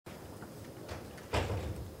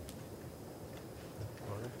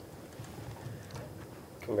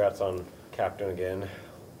congrats on captain again.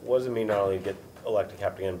 What does it mean not only to get elected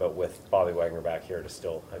captain again, but with Bobby Wagner back here to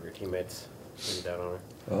still have your teammates give you that honor?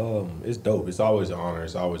 It's dope. It's always an honor.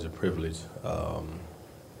 It's always a privilege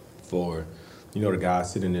for, the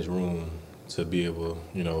guys sitting in this room to be able,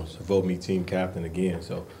 to vote me team captain again.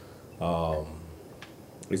 So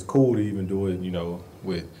it's cool to even do it,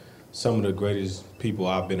 with some of the greatest people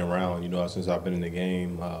I've been around, since I've been in the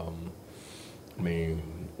game.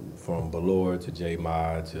 From Ballore to J.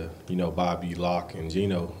 Mod to, Bobby, Locke, and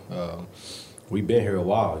Gino. We've been here a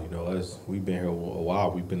while, we've been here a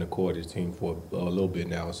while. We've been the core of this team for a little bit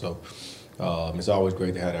now. So it's always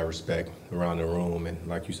great to have that respect around the room. And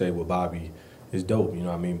like you say with Bobby, it's dope,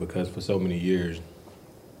 because for so many years,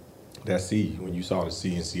 that C, when you saw the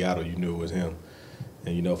C in Seattle, you knew it was him.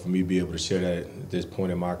 And, for me to be able to share that at this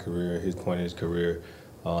point in my career, his point in his career,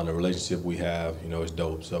 the relationship we have, it's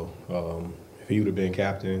dope. So if he would have been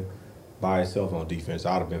captain by himself on defense,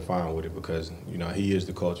 I would have been fine with it because, he is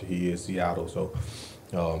the culture, he is Seattle. So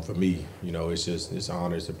for me, it's an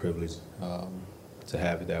honor, it's a privilege to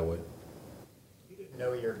have it that way. You didn't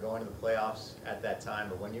know you were going to the playoffs at that time,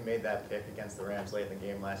 but when you made that pick against the Rams late in the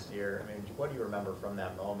game last year, what do you remember from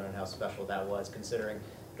that moment and how special that was, considering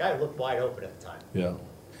the guy looked wide open at the time? Yeah.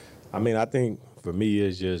 I think for me,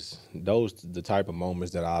 it's just the type of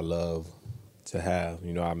moments that I love to have.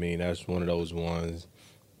 That's one of those ones.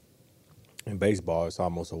 In baseball, it's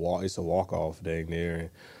almost it's a walk-off dang near.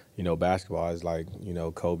 And, basketball is like,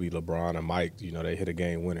 Kobe, LeBron, and Mike, they hit a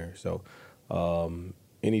game winner. So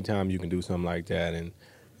anytime you can do something like that, and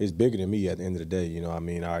it's bigger than me at the end of the day,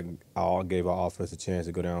 I gave our offense a chance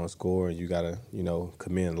to go down and score, and you got to,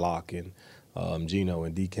 commend Locke and Gino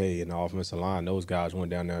and DK and the offensive line. Those guys went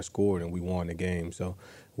down there and scored, and we won the game. So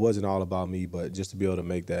it wasn't all about me, but just to be able to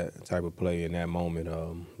make that type of play in that moment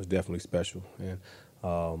was definitely special. And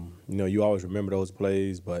you always remember those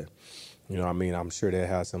plays, but, I'm sure they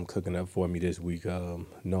have some cooking up for me this week,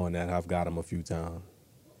 knowing that I've got them a few times.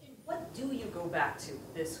 What do you go back to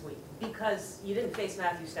this week? Because you didn't face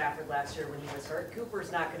Matthew Stafford last year when he was hurt.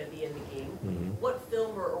 Cooper's not going to be in the game. Mm-hmm. What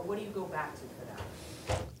film or what do you go back to for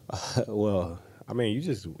that? Well,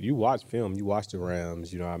 you watch film. You watch the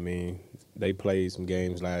Rams, They played some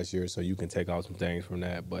games last year, so you can take out some things from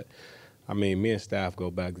that. But, me and Staff go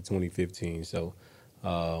back to 2015, so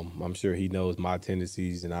I'm sure he knows my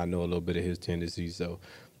tendencies, and I know a little bit of his tendencies. So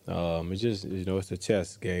it's just, it's a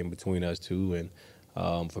chess game between us two. And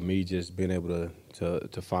for me, just being able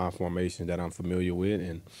to find formations that I'm familiar with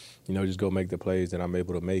and, just go make the plays that I'm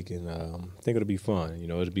able to make. And I think it'll be fun.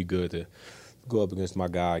 It'll be good to go up against my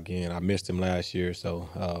guy again. I missed him last year, so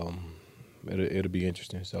it'll be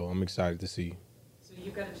interesting. So I'm excited to see. So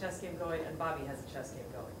you've got a chess game going, and Bobby has a chess game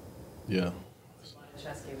going. Yeah. There's a lot of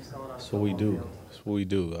chess games going on. That's what we do. That's what we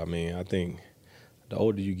do. I think the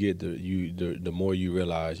older you get, the more you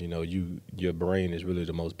realize, your brain is really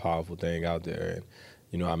the most powerful thing out there. And,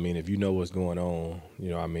 if you know what's going on,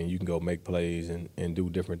 you can go make plays and do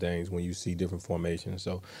different things when you see different formations.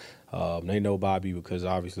 So they know Bobby because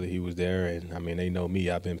obviously he was there. And, they know me.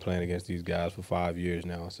 I've been playing against these guys for 5 years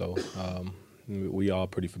now. So we all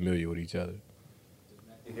pretty familiar with each other.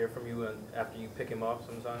 Did you hear from you after you pick him off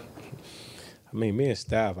sometime? Me and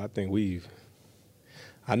Staff,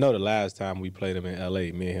 I know the last time we played him in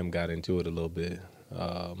L.A., me and him got into it a little bit,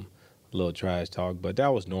 a little trash talk, but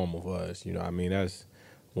that was normal for us. That's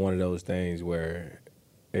one of those things where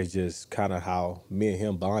it's just kind of how me and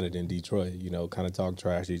him bonded in Detroit, kind of talk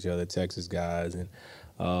trash to each other, Texas guys, and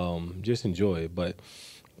just enjoy it. But,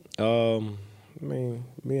 me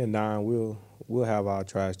and Nine, we'll have our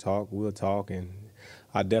trash talk. We'll talk, and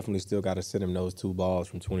I definitely still got to send him those 2 balls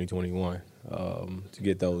from 2021 to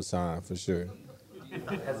get those signed for sure.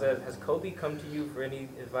 Has Kobe come to you for any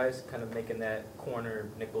advice, kind of making that corner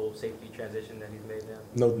nickel safety transition that he's made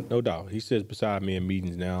now? No doubt. He sits beside me in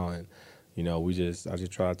meetings now, and I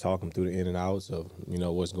just try to talk him through the in and outs of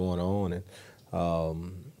what's going on, and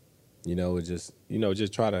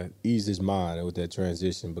just try to ease his mind with that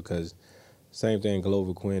transition because same thing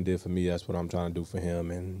Glover Quinn did for me. That's what I'm trying to do for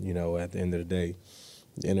him, and at the end of the day,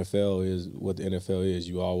 the NFL is what the NFL is.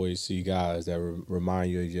 You always see guys that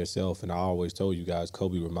remind you of yourself, and I always told you guys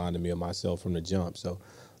Kobe reminded me of myself from the jump. So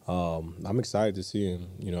I'm excited to see him.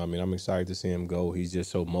 I'm excited to see him go. He's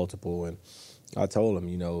just so multiple, and I told him,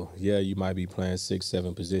 you might be playing 6,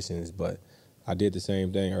 7 positions, but I did the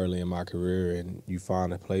same thing early in my career, and you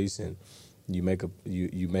find a place and you make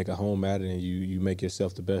a home at it, and you make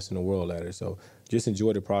yourself the best in the world at it. So just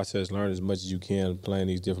enjoy the process, learn as much as you can playing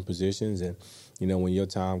these different positions, and when your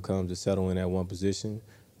time comes to settle in at one position,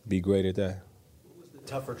 be great at that. What was the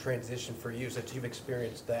tougher transition for you since you've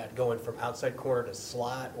experienced that, going from outside corner to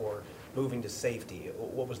slot or moving to safety?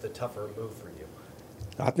 What was the tougher move for you?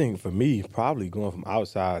 I think for me, probably going from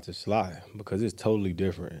outside to slot because it's totally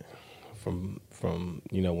different from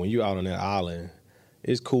when you're out on that island.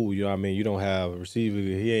 It's cool, you know what I mean? You don't have a receiver.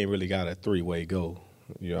 He ain't really got a three-way go,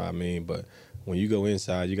 you know what I mean? But when you go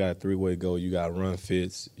inside, you got a three-way go. You got to run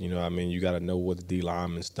fits, you know what I mean? You got to know what the D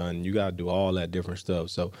lineman's done. You got to do all that different stuff.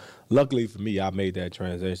 So luckily for me, I made that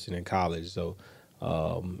transition in college. So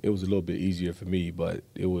it was a little bit easier for me, but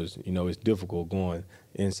it was, it's difficult going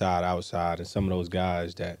inside, outside. And some of those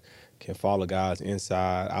guys that can follow guys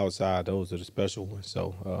inside, outside, those are the special ones.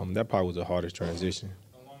 So that probably was the hardest transition.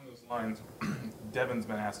 Along those lines, Devin's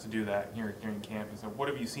been asked to do that here during camp. So what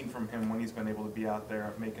have you seen from him when he's been able to be out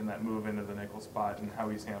there making that move into the nickel spot and how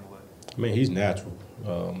he's handled it? I mean, he's natural.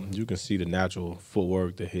 You can see the natural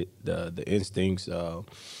footwork, the instincts.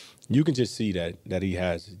 You can just see that he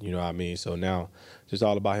has it, you know what I mean? So now just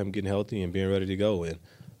all about him getting healthy and being ready to go. And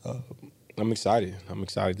I'm excited. I'm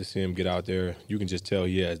excited to see him get out there. You can just tell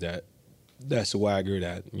he has that swagger,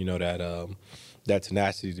 that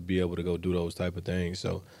tenacity to be able to go do those type of things.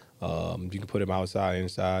 So you can put him outside,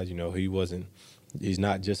 inside. He's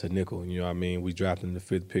not just a nickel, you know what I mean? We drafted him the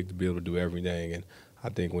 5th pick to be able to do everything. And I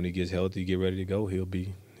think when he gets healthy, get ready to go, he'll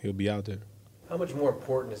be out there. How much more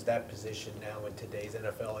important is that position now in today's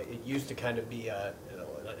NFL? It used to kind of be a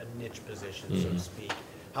niche position, so to speak.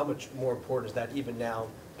 How much more important is that even now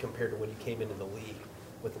compared to when you came into the league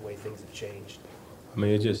with the way things have changed? I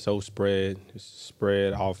mean, it's just so spread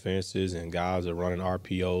offenses, and guys are running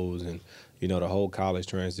RPOs, and the whole college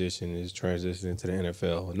transition is transitioning to the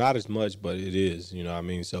NFL. Not as much, but it is, you know what I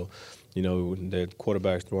mean? So, the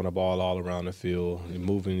quarterback's throwing the ball all around the field,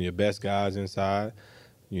 moving your best guys inside.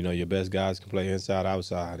 Your best guys can play inside,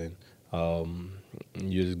 outside, and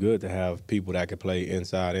it's good to have people that can play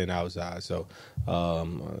inside and outside. So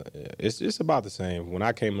it's about the same. When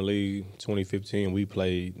I came to the league 2015, we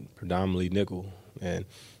played predominantly nickel, and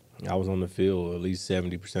I was on the field at least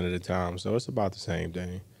 70% of the time. So it's about the same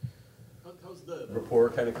thing. How's the rapport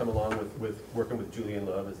kind of come along with working with Julian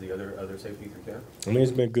Love as the other safety through camp? I mean,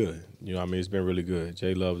 it's been good. It's been really good.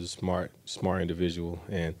 Jay Love is a smart individual,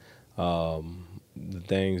 and the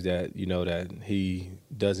things that that he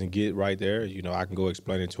doesn't get right there, I can go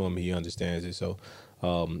explain it to him. He understands it. So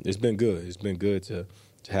it's been good. It's been good to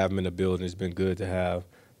have him in the building. It's been good to have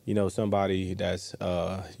somebody that's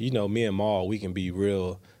me and Maul, we can be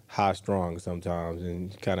real high strong sometimes,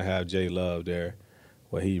 and kind of have Jay Love there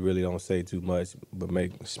where he really don't say too much but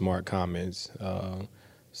make smart comments.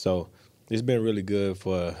 So it's been really good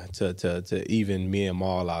to even me and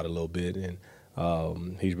Maul out a little bit. And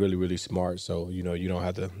he's really, really smart, so you don't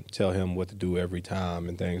have to tell him what to do every time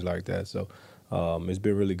and things like that. So it's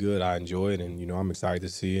been really good. I enjoy it, and I'm excited to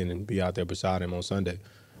see it and be out there beside him on Sunday.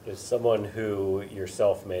 As someone who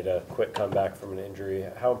yourself made a quick comeback from an injury,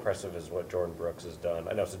 how impressive is what Jordan Brooks has done?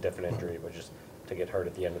 I know it's a different injury, but just to get hurt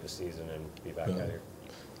at the end of the season and be back out here.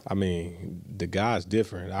 I mean, the guy's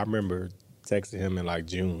different. I remember texting him in like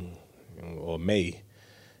June or May.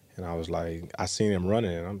 And I was like, I seen him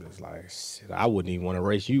running, and I'm just like, shit, I wouldn't even want to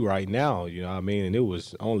race you right now, you know what I mean? And it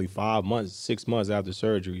was only 6 months after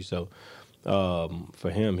surgery. So for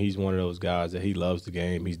him, he's one of those guys that he loves the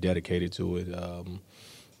game. He's dedicated to it.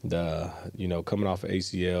 Coming off of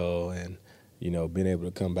ACL and, being able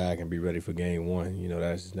to come back and be ready for game one,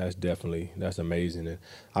 that's amazing. And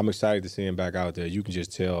I'm excited to see him back out there. You can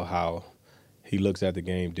just tell how he looks at the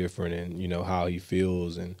game different and, how he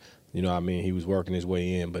feels. And, he was working his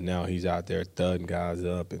way in, but now he's out there thudding guys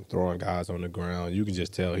up and throwing guys on the ground. You can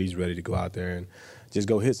just tell he's ready to go out there and just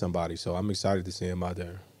go hit somebody. So I'm excited to see him out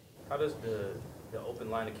there. How does the open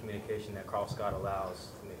line of communication that Carl Scott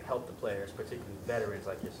allows help the players, particularly veterans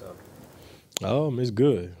like yourself? It's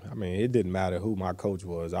good. I mean, it didn't matter who my coach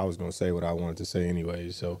was. I was going to say what I wanted to say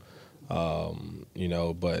anyway. So,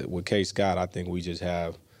 but with K. Scott, I think we just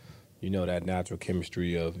have – that natural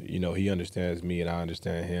chemistry of, he understands me and I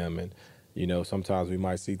understand him. And, sometimes we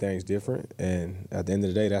might see things different. And at the end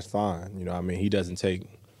of the day, that's fine. He doesn't take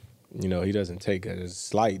it as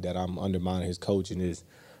slight that I'm undermining his coaching.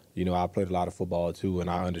 I played a lot of football too, and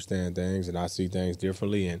I understand things and I see things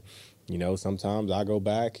differently. And, sometimes I go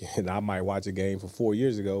back and I might watch a game from 4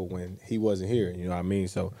 years ago when he wasn't here. You know what I mean?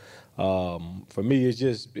 So for me, it's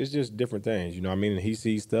just different things. And he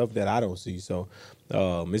sees stuff that I don't see. So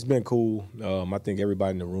it's been cool. I think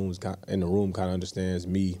everybody in the room kind of understands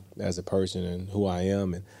me as a person and who I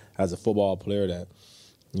am, and as a football player that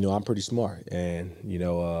I'm pretty smart. And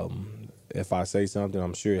if I say something,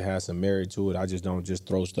 I'm sure it has some merit to it. I just don't just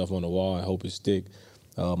throw stuff on the wall and hope it stick.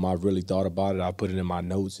 I really thought about it. I put it in my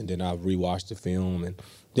notes, and then I rewatched the film, and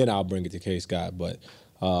then I'll bring it to K. Scott. But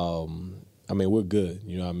I mean, we're good.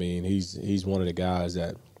 You know what I mean? He's one of the guys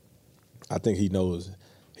that I think he knows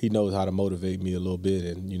how to motivate me a little bit,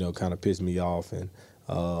 and kind of piss me off and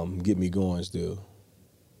get me going still.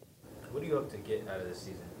 What do you hope to get out of this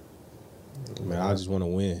season? Man, I just want to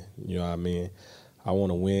win. You know what I mean? I want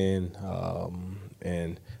to win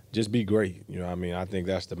and just be great. You know what I mean? I think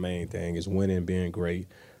that's the main thing is winning, being great,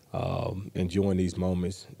 enjoying these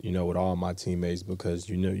moments, with all my teammates because,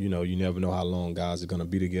 you never know how long guys are going to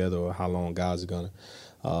be together or how long guys are going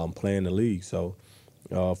to play in the league. So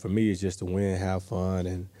for me, it's just to win, have fun,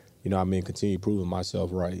 and, continue proving myself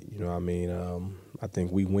right. You know what I mean? I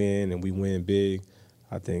think we win and we win big.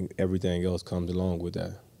 I think everything else comes along with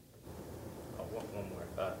that. One more.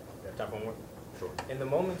 You have time for one more? Sure. In the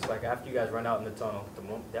moments, like after you guys run out in the tunnel,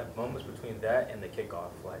 that moments between that and the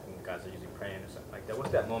kickoff, like when guys are usually praying or something like that,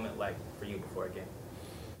 what's that moment like for you before a game?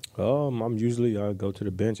 I go to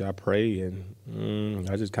the bench, I pray, and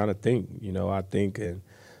I just kind of think, I think and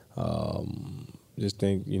just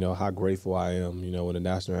think, how grateful I am, when the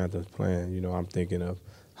national anthem's playing. I'm thinking of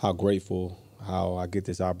how grateful, how I get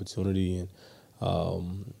this opportunity, and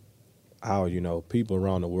how, people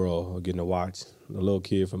around the world are getting to watch a little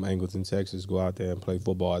kid from Angleton, Texas, go out there and play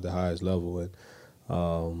football at the highest level.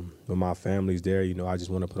 And when my family's there, I just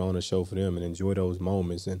want to put on a show for them and enjoy those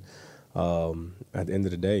moments. And at the end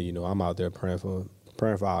of the day, I'm out there praying for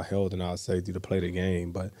our health and our safety to play the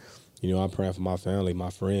game. But, I'm praying for my family, my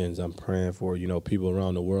friends. I'm praying for, people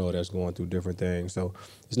around the world that's going through different things. So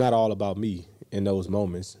it's not all about me in those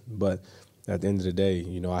moments. But at the end of the day,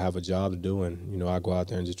 I have a job to do, and, I go out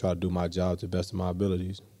there and just try to do my job to the best of my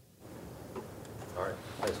abilities. All right.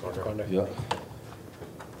 Thanks, Quandre. Yeah.